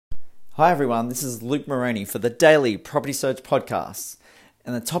Hi everyone, this is Luke Moroney for the Daily Property Search Podcast.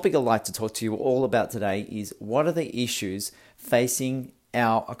 And the topic I'd like to talk to you all about today is what are the issues facing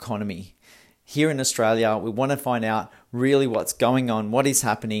our economy? Here in Australia, we want to find out really what's going on, what is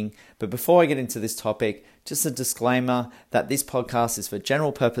happening. But before I get into this topic, just a disclaimer that this podcast is for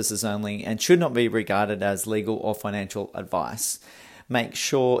general purposes only and should not be regarded as legal or financial advice. Make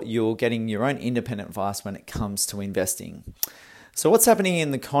sure you're getting your own independent advice when it comes to investing. So what's happening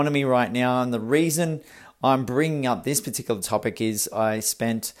in the economy right now, and the reason I'm bringing up this particular topic is I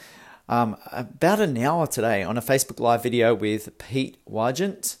spent about an hour today on a Facebook Live video with Pete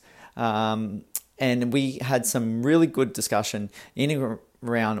Wagent, and we had some really good discussion in and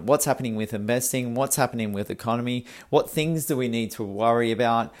around what's happening with investing, what's happening with the economy, what things do we need to worry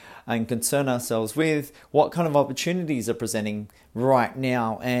about and concern ourselves with, what kind of opportunities are presenting right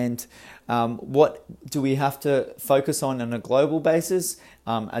now, and what do we have to focus on a global basis,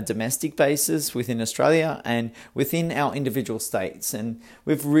 a domestic basis within Australia and within our individual states. And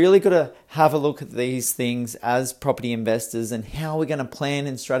we've really got to have a look at these things as property investors and how we're going to plan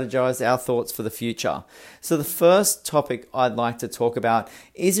and strategize our thoughts for the future. So the first topic I'd like to talk about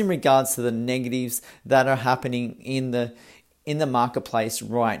is in regards to the negatives that are happening in the marketplace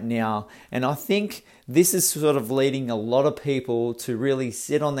right now. And I think this is sort of leading a lot of people to really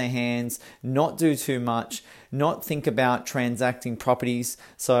sit on their hands, not do too much, not think about transacting properties.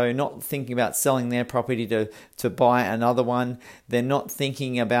 So not thinking about selling their property to buy another one. They're not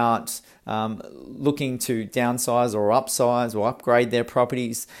thinking about looking to downsize or upsize or upgrade their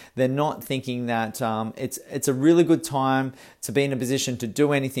properties. They're not thinking that it's a really good time to be in a position to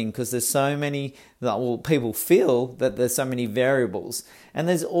do anything because there's so many people feel that there's so many variables, and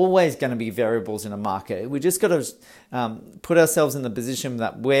there's always going to be variables in a market. We just got to put ourselves in the position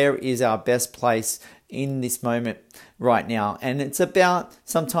that where is our best place in this moment right now. And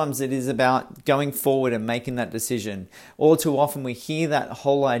sometimes it is about going forward and making that decision. All too often we hear that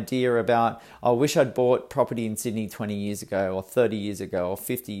whole idea about, I wish I'd bought property in Sydney 20 years ago or 30 years ago or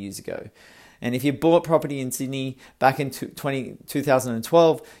 50 years ago. And if you bought property in Sydney back in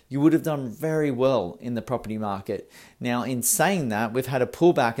 2012, you would have done very well in the property market. Now, in saying that, we've had a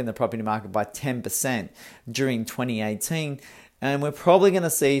pullback in the property market by 10% during 2018, and we're probably going to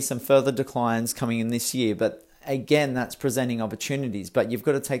see some further declines coming in this year. But again, that's presenting opportunities, but you've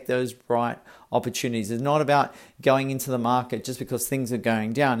got to take those right opportunities. It's not about going into the market just because things are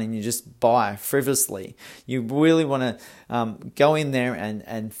going down and you just buy frivolously. You really want to go in there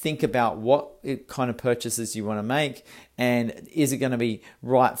and think about what kind of purchases you want to make, and is it going to be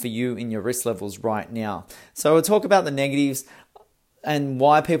right for you in your risk levels right now. So we'll talk about the negatives. And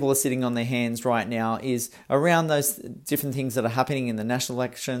why people are sitting on their hands right now is around those different things that are happening in the national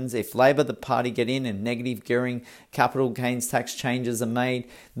elections. If Labor, the party, get in and negative gearing capital gains tax changes are made,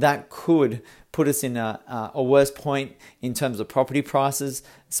 that could put us in a worse point in terms of property prices,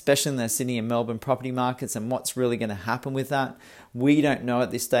 especially in the Sydney and Melbourne property markets, and what's really going to happen with that. We don't know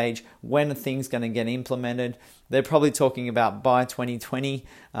at this stage when are things going to get implemented. They're probably talking about by 2020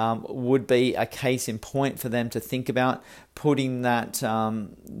 would be a case in point for them to think about putting that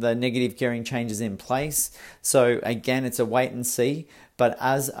the negative gearing changes in place. So again, it's a wait and see. But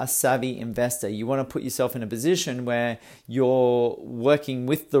as a savvy investor, you want to put yourself in a position where you're working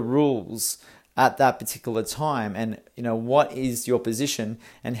with the rules at that particular time, and what is your position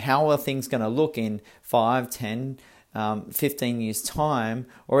and how are things going to look in 5, 10, 15 years time,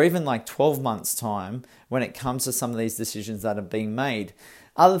 or even like 12 months time when it comes to some of these decisions that are being made.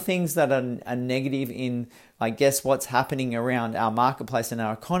 Other things that are negative in, I guess, what's happening around our marketplace and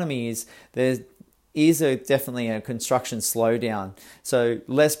our economy is definitely a construction slowdown. So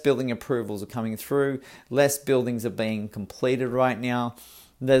less building approvals are coming through, less buildings are being completed right now.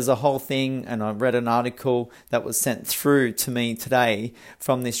 There's a whole thing, and I read an article that was sent through to me today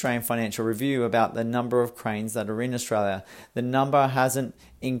from the Australian Financial Review about the number of cranes that are in Australia. The number hasn't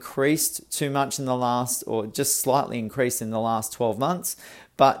increased too much in the last, or just slightly increased in the last 12 months,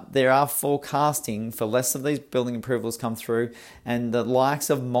 but there are forecasting for less of these building approvals come through, and the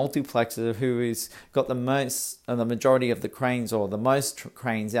likes of Multiplexer, who has got the majority of the cranes or the most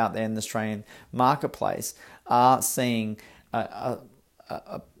cranes out there in the Australian marketplace, are seeing a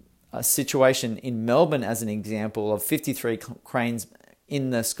situation in Melbourne as an example of 53 cranes in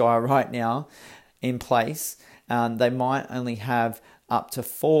the sky right now in place. They might only have up to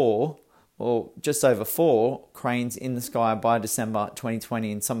 4 or just over 4 cranes in the sky by December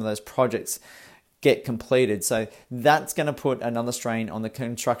 2020, and some of those projects get completed. So that's going to put another strain on the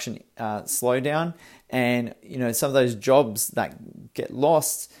construction slowdown, and some of those jobs that get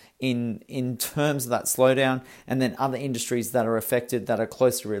lost in terms of that slowdown, and then other industries that are affected that are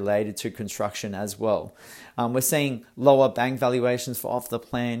closely related to construction as well. We're seeing lower bank valuations for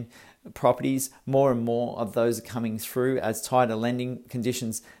off-the-plan properties. More and more of those are coming through as tighter lending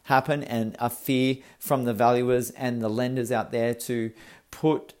conditions happen, and a fear from the valuers and the lenders out there to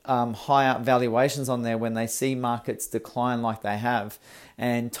put higher valuations on there when they see markets decline like they have,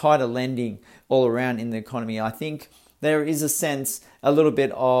 and tighter lending all around in the economy. I think there is a sense, a little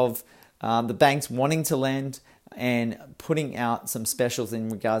bit of the banks wanting to lend and putting out some specials in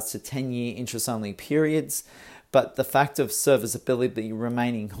regards to 10-year interest-only periods. But the fact of serviceability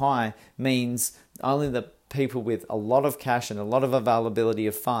remaining high means only the people with a lot of cash and a lot of availability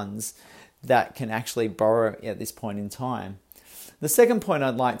of funds that can actually borrow at this point in time. The second point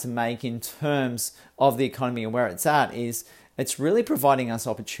I'd like to make in terms of the economy and where it's at is it's really providing us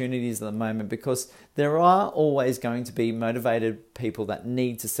opportunities at the moment, because there are always going to be motivated people that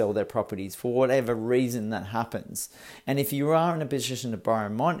need to sell their properties for whatever reason that happens. And if you are in a position to borrow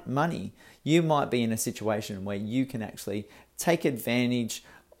money, you might be in a situation where you can actually take advantage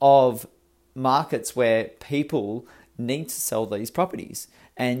of markets where people need to sell these properties.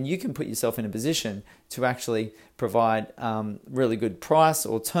 And you can put yourself in a position to actually provide really good price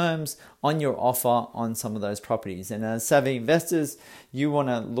or terms on your offer on some of those properties. And as savvy investors, you want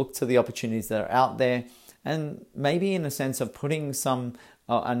to look to the opportunities that are out there, and maybe in a sense of putting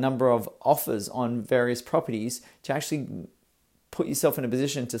a number of offers on various properties to actually put yourself in a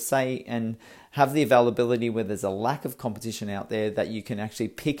position to say and have the availability where there's a lack of competition out there, that you can actually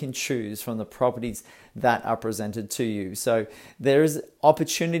pick and choose from the properties that are presented to you. So there is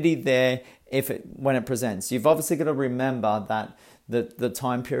opportunity there when it presents. You've obviously got to remember that the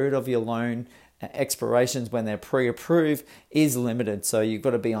time period of your loan expirations when they're pre-approved is limited. So you've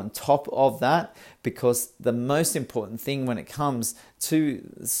got to be on top of that, because the most important thing when it comes to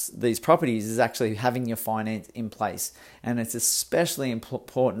these properties is actually having your finance in place. And it's especially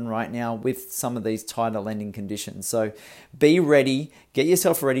important right now with some of these tighter lending conditions. So be ready, get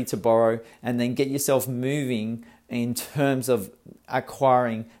yourself ready to borrow, and then get yourself moving in terms of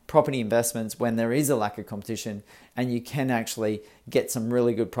acquiring property investments when there is a lack of competition, and you can actually get some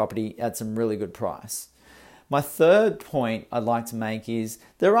really good property at some really good price. My third point I'd like to make is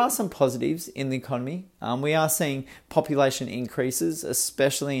there are some positives in the economy. We are seeing population increases,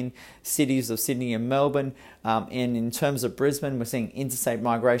 especially in cities of Sydney and Melbourne. And in terms of Brisbane, we're seeing interstate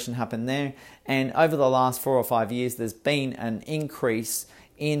migration happen there. And over the last 4 or 5 years, there's been an increase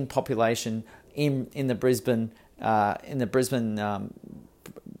in population in the Brisbane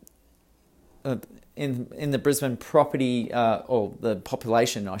property, or the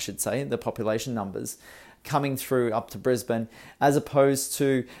population, I should say, the population numbers coming through up to Brisbane, as opposed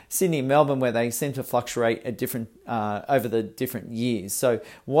to Sydney and Melbourne, where they seem to fluctuate at different over the different years. So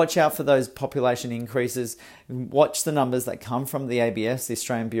watch out for those population increases. Watch the numbers that come from the ABS, the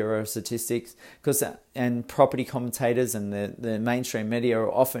Australian Bureau of Statistics, and property commentators and the mainstream media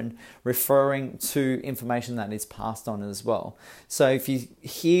are often referring to information that is passed on as well. So if you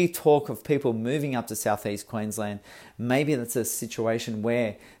hear talk of people moving up to Southeast Queensland, maybe that's a situation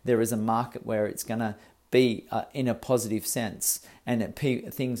where there is a market where it's going to be in a positive sense, and that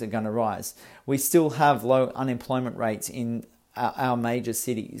things are going to rise. We still have low unemployment rates in our major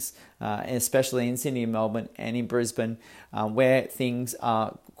cities, especially in Sydney and Melbourne and in Brisbane, where things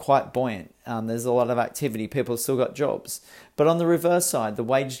are quite buoyant. There's a lot of activity. People have still got jobs. But on the reverse side, the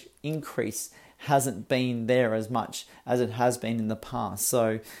wage increase hasn't been there as much as it has been in the past.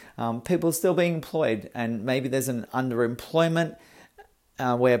 So people are still being employed, and maybe there's an underemployment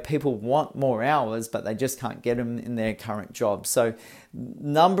where people want more hours, but they just can't get them in their current job. So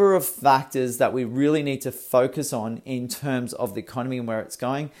number of factors that we really need to focus on in terms of the economy and where it's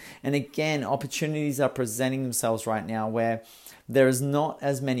going. And again, opportunities are presenting themselves right now where there is not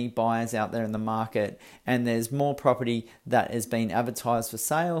as many buyers out there in the market, and there's more property that is being advertised for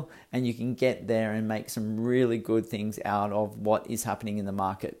sale, and you can get there and make some really good things out of what is happening in the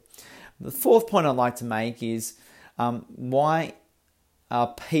market. The fourth point I'd like to make is why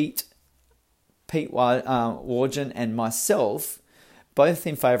Pete Wargent and myself both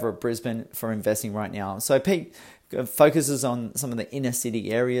in favour of Brisbane for investing right now. So Pete focuses on some of the inner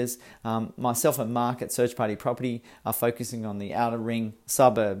city areas. Myself and Mark at Search Party Property are focusing on the outer ring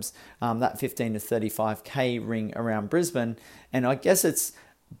suburbs, that 15 to 35k ring around Brisbane. And I guess it's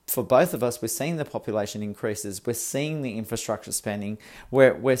for both of us, we're seeing the population increases, we're seeing the infrastructure spending,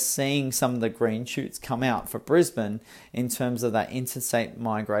 we're seeing some of the green shoots come out for Brisbane in terms of that interstate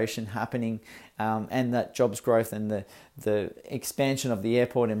migration happening, and that jobs growth and the expansion of the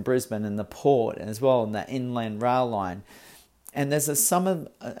airport in Brisbane and the port as well, and that inland rail line. And there's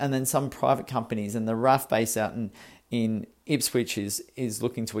and then some private companies, and the RAF base out in Ipswich is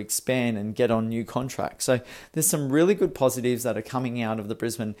looking to expand and get on new contracts. So there's some really good positives that are coming out of the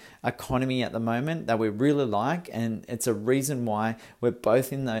Brisbane economy at the moment that we really like, and it's a reason why we're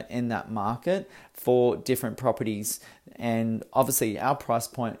both in that market for different properties. And obviously our price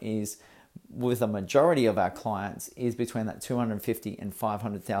point is, with a majority of our clients, is between that $250,000 and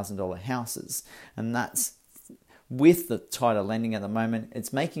 $500,000 houses, and that's with the tighter lending at the moment.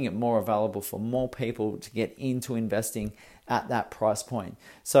 It's making it more available for more people to get into investing at that price point.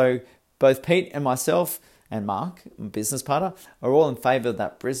 So both Pete and myself and Mark, my business partner, are all in favour of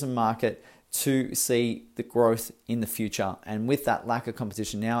that Brisbane market to see the growth in the future. And with that lack of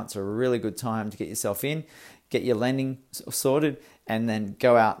competition now, it's a really good time to get yourself in, get your lending sorted, and then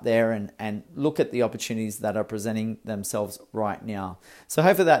go out there and look at the opportunities that are presenting themselves right now. So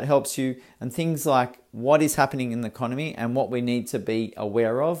hopefully that helps you, and things like what is happening in the economy and what we need to be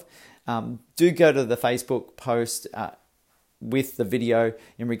aware of. Do go to the Facebook post with the video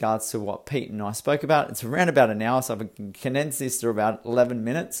in regards to what Pete and I spoke about. It's around about an hour, so I can condense this to about 11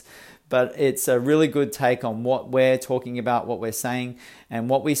 minutes. But it's a really good take on what we're talking about, what we're saying, and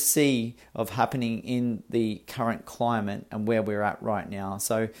what we see of happening in the current climate and where we're at right now.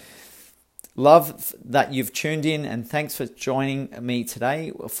 So love that you've tuned in, and thanks for joining me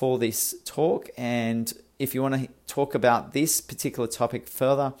today for this talk. And if you want to talk about this particular topic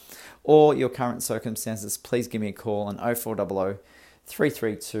further or your current circumstances, please give me a call on 0400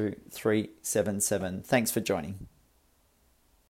 332 377. Thanks for joining.